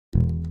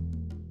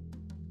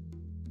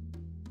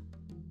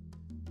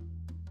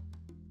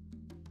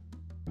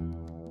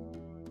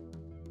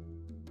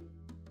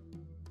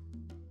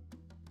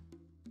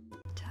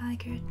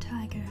Tyger,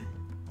 Tyger,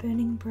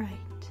 burning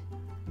bright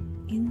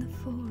in the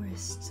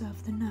forests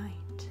of the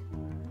night,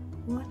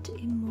 what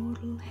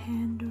immortal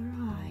hand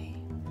or eye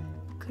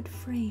could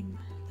frame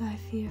thy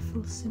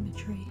fearful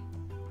symmetry?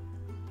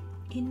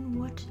 In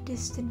what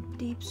distant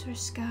deeps or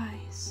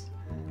skies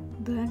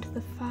burnt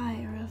the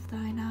fire of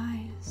thine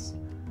eyes?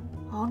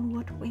 On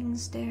what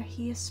wings dare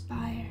he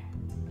aspire?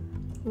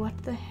 What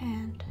the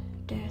hand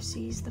dare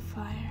seize the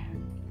fire?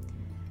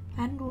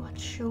 And what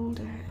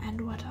shoulder and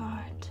what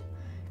art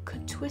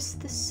could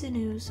twist the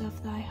sinews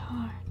of thy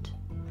heart?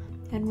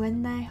 And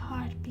when thy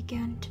heart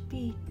began to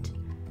beat,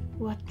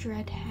 what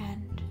dread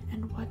hand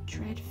and what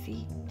dread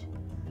feet?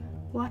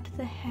 What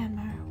the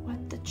hammer,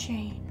 what the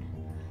chain?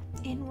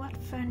 In what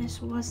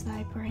furnace was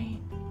thy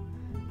brain?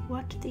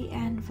 What the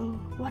anvil,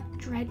 what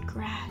dread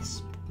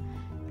grasp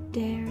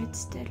dare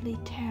its deadly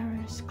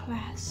terrors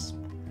clasp?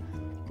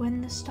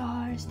 When the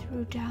stars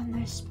threw down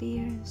their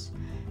spears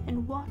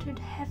and watered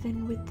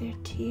heaven with their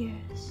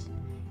tears,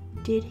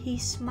 did he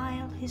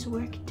smile his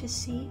work to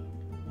see?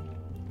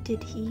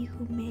 Did he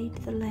who made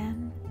the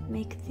lamb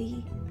make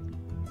thee?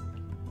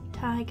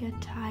 Tyger,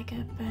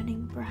 Tyger,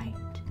 burning bright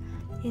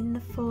in the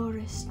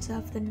forests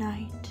of the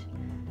night,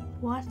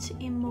 what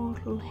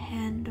immortal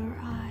hand or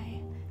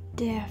eye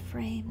dare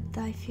frame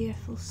thy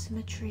fearful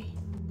symmetry?